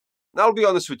Now, I'll be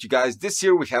honest with you guys, this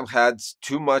year we have had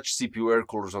too much CPU air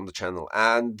coolers on the channel,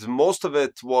 and most of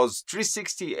it was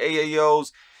 360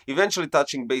 AAOs, eventually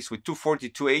touching base with 240,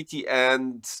 280,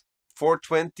 and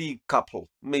 420 couple,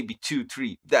 maybe 2,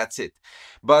 3, that's it.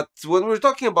 But when we're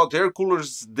talking about air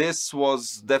coolers, this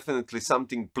was definitely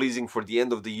something pleasing for the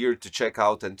end of the year to check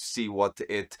out and to see what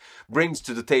it brings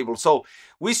to the table. So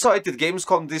we saw it at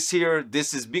Gamescom this year.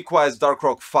 This is BeQuiet's Dark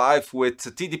Rock 5 with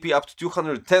TDP up to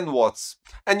 210 watts.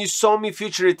 And you saw me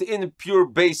feature it in Pure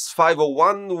Base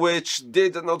 501, which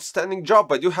did an outstanding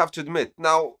job, I do have to admit.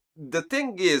 Now, the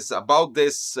thing is about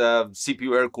this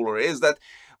CPU air cooler is that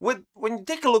when you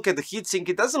take a look at the heatsink,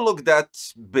 it doesn't look that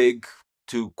big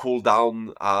to cool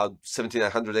down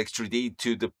 7900 X3D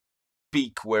to the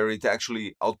peak where it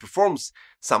actually outperforms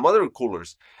some other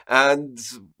coolers. And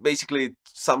basically, in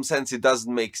some sense, it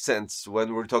doesn't make sense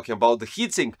when we're talking about the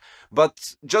heatsink.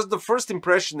 But just the first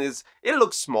impression is it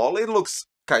looks small, it looks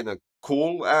kind of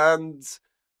cool, and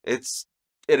it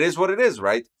is what it is,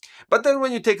 right? But then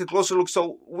when you take a closer look,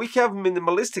 so we have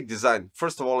minimalistic design,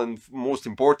 first of all, and most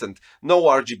important, no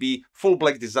RGB, full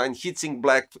black design, heatsink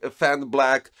black, fan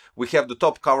black, we have the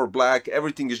top cover black,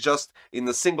 everything is just in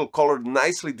a single color,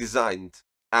 nicely designed.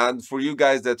 And for you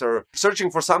guys that are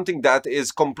searching for something that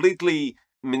is completely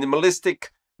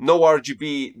minimalistic, no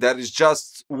RGB, that is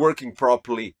just working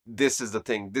properly, this is the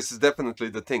thing. This is definitely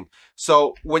the thing.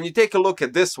 So when you take a look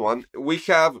at this one, we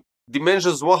have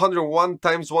dimensions 101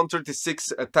 times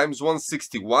 136 times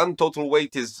 161. Total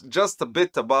weight is just a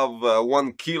bit above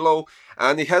 1 kilo,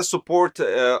 and it has support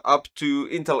up to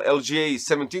Intel LGA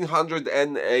 1700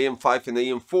 and AM5 and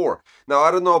AM4. Now,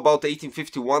 I don't know about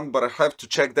 1851, but I have to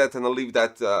check that, and I'll leave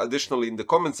that additionally in the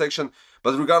comment section.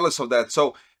 But regardless of that,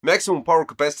 so maximum power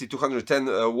capacity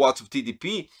 210 watts of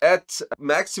TDP. At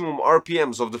maximum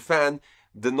RPMs of the fan,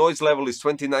 the noise level is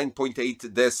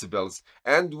 29.8 decibels,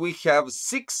 and we have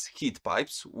 6 heat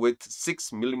pipes with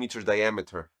 6mm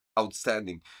diameter.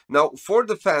 Outstanding. Now, for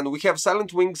the fan, we have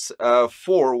silent wings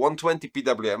for 120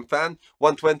 PWM fan,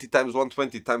 120 times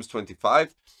 120 times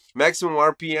 25. Maximum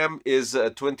RPM is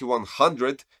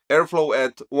 2100, airflow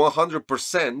at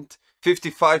 100%,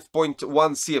 55.1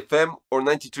 CFM or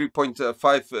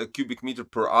 93.5 cubic meter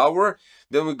per hour.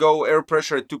 Then we go air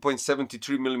pressure at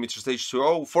 2.73 millimeters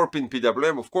H2O, 4-pin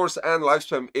PWM, of course, and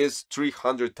lifespan is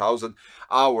 300,000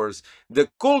 hours. The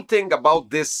cool thing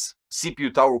about this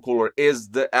CPU tower cooler is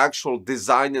the actual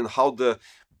design and how the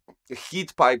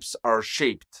heat pipes are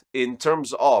shaped in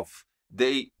terms of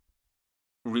they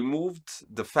removed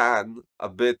the fan a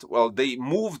bit, well, they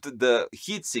moved the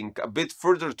heatsink a bit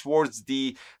further towards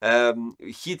the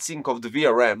heatsink of the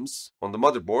VRMs on the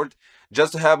motherboard,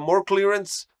 just to have more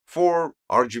clearance for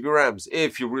RGB RAMs,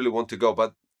 if you really want to go.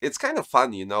 But it's kind of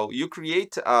fun, you know, you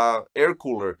create a air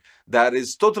cooler that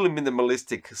is totally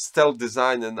minimalistic, stealth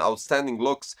design and outstanding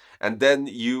looks, and then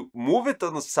you move it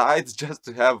on the sides just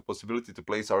to have a possibility to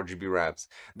place RGB RAMs.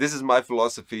 This is my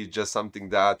philosophy, just something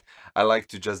that I like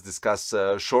to just discuss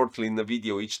shortly in the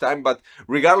video each time. But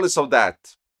regardless of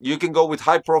that, you can go with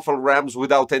high profile RAMs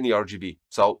without any RGB.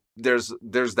 So there's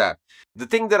that. The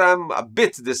thing that I'm a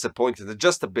bit disappointed,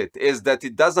 just a bit, is that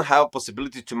it doesn't have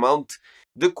possibility to mount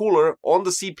the cooler on the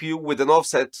CPU with an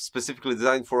offset specifically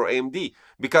designed for AMD,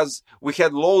 because we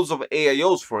had loads of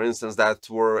AIOs, for instance, that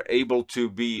were able to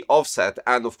be offset,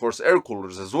 and of course air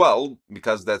coolers as well,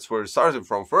 because that's where it started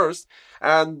from first,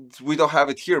 and we don't have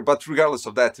it here. But regardless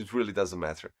of that, it really doesn't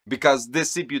matter, because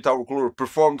this CPU tower cooler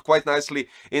performed quite nicely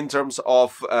in terms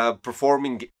of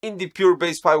performing in the Pure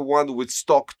Base 5.1 with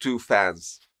stock 2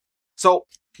 fans. So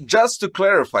just to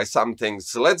clarify some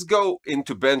things, let's go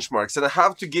into benchmarks, and I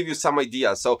have to give you some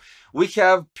ideas. So we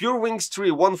have Pure Wings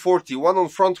 3 140, one on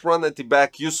front, one at the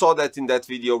back. You saw that in that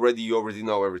video already, you already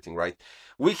know everything, right?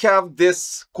 We have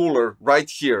this cooler right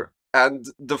here, and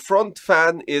the front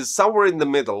fan is somewhere in the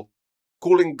middle,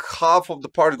 cooling half of the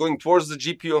part going towards the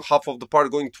GPU and half of the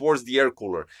part going towards the air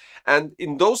cooler. And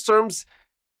in those terms,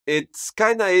 it's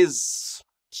kind of is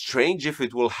strange if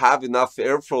it will have enough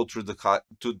airflow through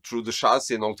the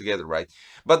chassis and altogether, right?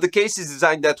 But the case is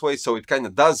designed that way, so it kind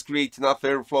of does create enough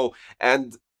airflow.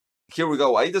 And here we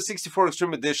go, AIDA 64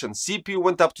 Extreme Edition, CPU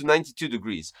went up to 92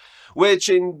 degrees, which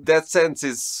in that sense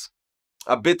is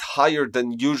a bit higher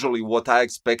than usually what I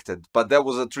expected, but that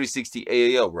was a 360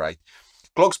 AAO, right?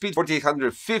 Clock speed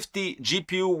 4850,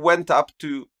 GPU went up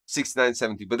to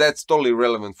 6970, but that's totally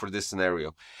irrelevant for this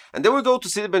scenario. And then we go to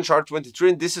Cinebench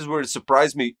R23, and this is where it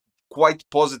surprised me quite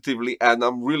positively, and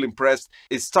I'm really impressed.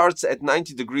 It starts at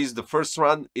 90 degrees the first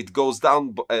run, it goes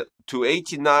down to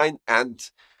 89, and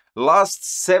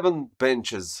Last 7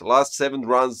 benches, last 7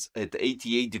 runs at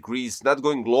 88 degrees, not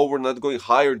going lower, not going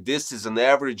higher. This is an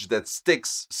average that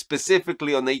sticks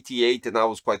specifically on 88, and I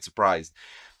was quite surprised.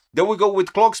 Then we go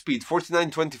with clock speed,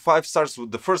 49.25 starts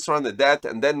with the first run at that,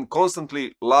 and then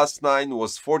constantly last 9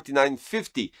 was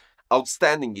 49.50.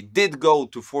 Outstanding. It did go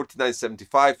to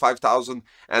 49.75, 5,000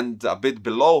 and a bit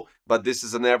below, but this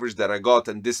is an average that I got,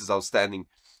 and this is outstanding.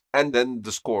 And then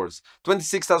the scores,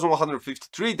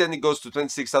 26,153, then it goes to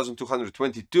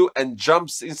 26,222 and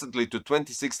jumps instantly to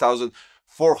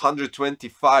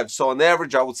 26,425. So on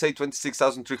average, I would say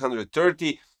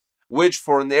 26,330, which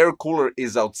for an air cooler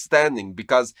is outstanding,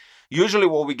 because usually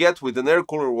what we get with an air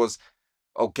cooler was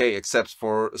okay, except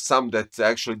for some that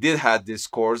actually did had these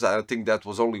scores. I think that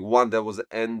was only one, that was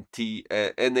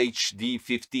NHD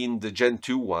 15, the Gen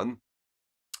 2 one.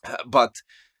 But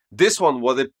this one,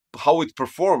 how it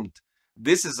performed,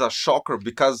 this is a shocker,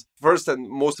 because first and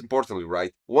most importantly,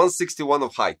 right, 161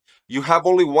 of height, you have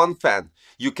only one fan.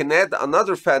 You can add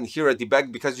another fan here at the back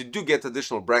because you do get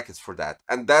additional brackets for that,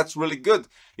 and that's really good.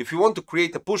 If you want to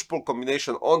create a push-pull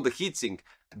combination on the heatsink,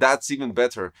 that's even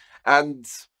better. And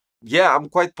yeah, I'm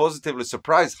quite positively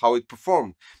surprised how it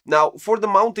performed. Now, for the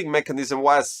mounting mechanism,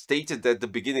 why I stated at the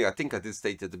beginning, I think I did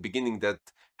state at the beginning that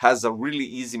has a really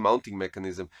easy mounting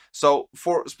mechanism. So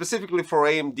specifically for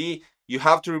AMD, you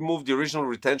have to remove the original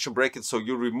retention brackets. So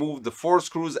you remove the 4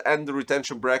 screws and the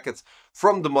retention brackets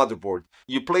from the motherboard.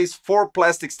 You place 4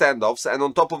 plastic standoffs, and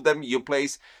on top of them you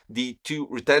place the 2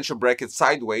 retention brackets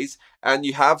sideways, and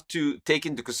you have to take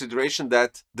into consideration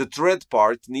that the thread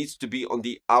part needs to be on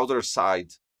the outer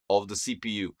side of the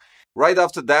CPU. Right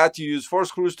after that, you use 4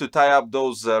 screws to tie up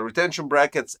those retention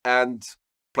brackets and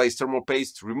place thermal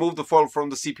paste, remove the foil from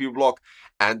the CPU block,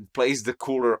 and place the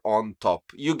cooler on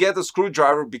top. You get a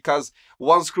screwdriver because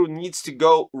one screw needs to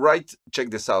go right, check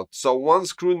this out. So one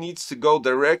screw needs to go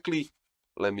directly,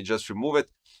 let me just remove it,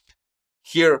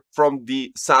 here from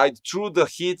the side through the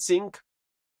heatsink,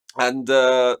 and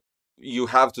you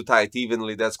have to tie it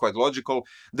evenly. That's quite logical.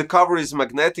 The cover is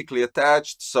magnetically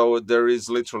attached, so there is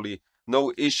literally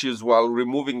no issues while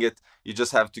removing it. You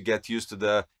just have to get used to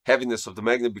the heaviness of the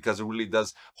magnet, because it really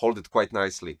does hold it quite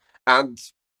nicely. And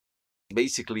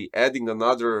basically adding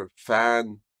another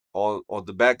fan on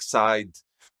the back side,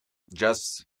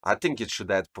 just I think it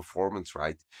should add performance,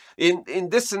 right? In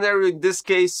this scenario, in this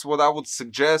case, what I would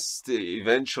suggest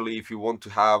eventually, if you want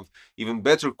to have even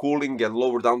better cooling and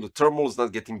lower down the thermals,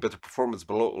 not getting better performance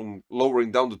below,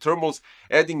 lowering down the thermals,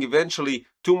 adding eventually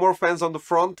 2 more fans on the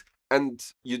front. And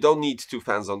you don't need 2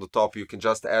 fans on the top. You can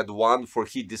just add 1 for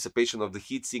heat dissipation of the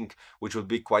heatsink, which would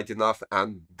be quite enough.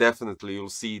 And definitely you'll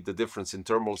see the difference in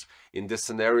thermals in this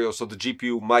scenario. So the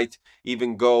GPU might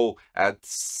even go at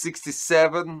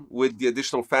 67 with the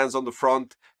additional fans on the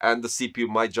front, and the CPU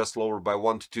might just lower by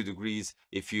 1 to 2 degrees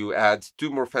if you add 2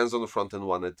 more fans on the front and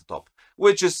 1 at the top,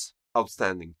 which is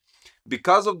outstanding.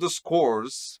 Because of the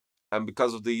scores and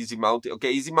because of the easy mounting,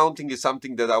 okay, easy mounting is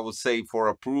something that I would say for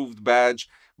approved badge,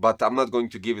 but I'm not going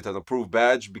to give it an approved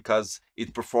badge because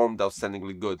it performed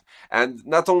outstandingly good. And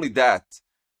not only that,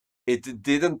 it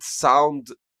didn't sound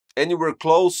anywhere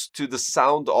close to the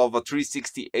sound of a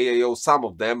 360 AIO, some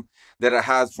of them that I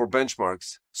had for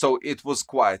benchmarks. So it was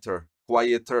quieter.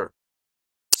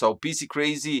 So PC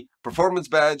Crazy performance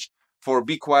badge for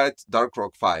BeQuiet Dark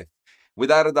Rock 5.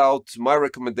 Without a doubt, my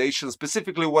recommendation,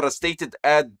 specifically what I stated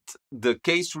at the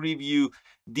case review,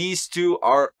 these two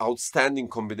are outstanding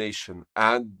combination.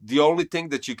 And the only thing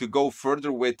that you could go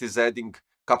further with is adding a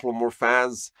couple more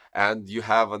fans, and you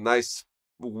have a nice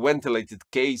ventilated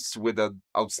case with an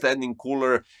outstanding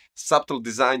cooler, subtle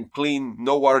design, clean,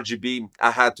 no RGB.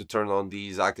 I had to turn on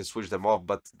these. I can switch them off,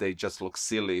 but they just look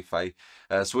silly if I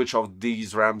switch off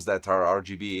these RAMs that are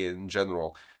RGB in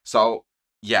general. So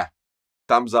yeah,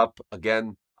 thumbs up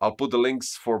again. I'll put the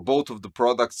links for both of the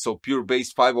products, so Pure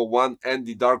Base 501 and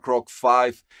the Dark Rock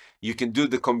 5. You can do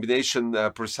the combination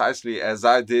precisely as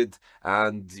I did,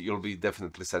 and you'll be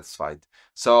definitely satisfied.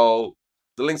 So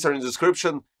the links are in the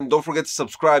description. And don't forget to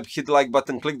subscribe, hit the like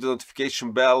button, click the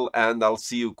notification bell, and I'll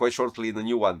see you quite shortly in a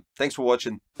new one. Thanks for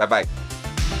watching. Bye-bye.